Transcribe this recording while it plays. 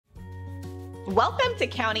Welcome to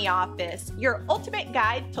County Office, your ultimate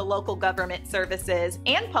guide to local government services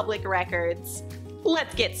and public records.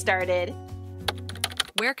 Let's get started.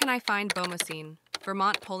 Where can I find Bomoseen,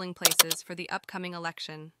 Vermont polling places for the upcoming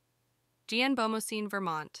election? Bomoseen,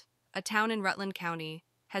 Vermont, a town in Rutland County,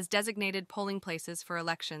 has designated polling places for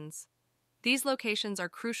elections. These locations are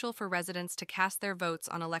crucial for residents to cast their votes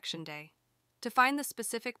on Election Day. To find the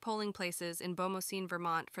specific polling places in Bomoseen,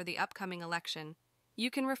 Vermont for the upcoming election, you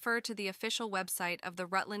can refer to the official website of the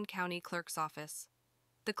Rutland County Clerk's Office.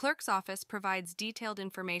 The Clerk's Office provides detailed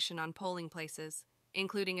information on polling places,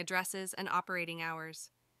 including addresses and operating hours.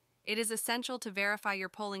 It is essential to verify your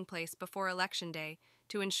polling place before Election Day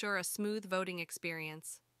to ensure a smooth voting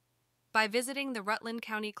experience. By visiting the Rutland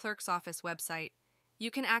County Clerk's Office website, you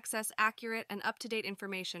can access accurate and up-to-date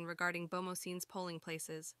information regarding Bomoseen's polling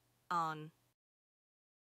places.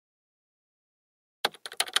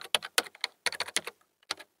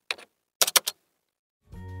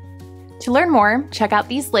 To learn more, check out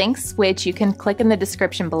these links, which you can click in the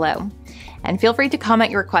description below. And feel free to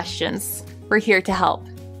comment your questions. We're here to help.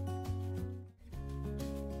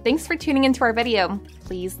 Thanks for tuning into our video.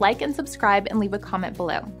 Please like and subscribe and leave a comment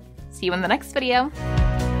below. See you in the next video.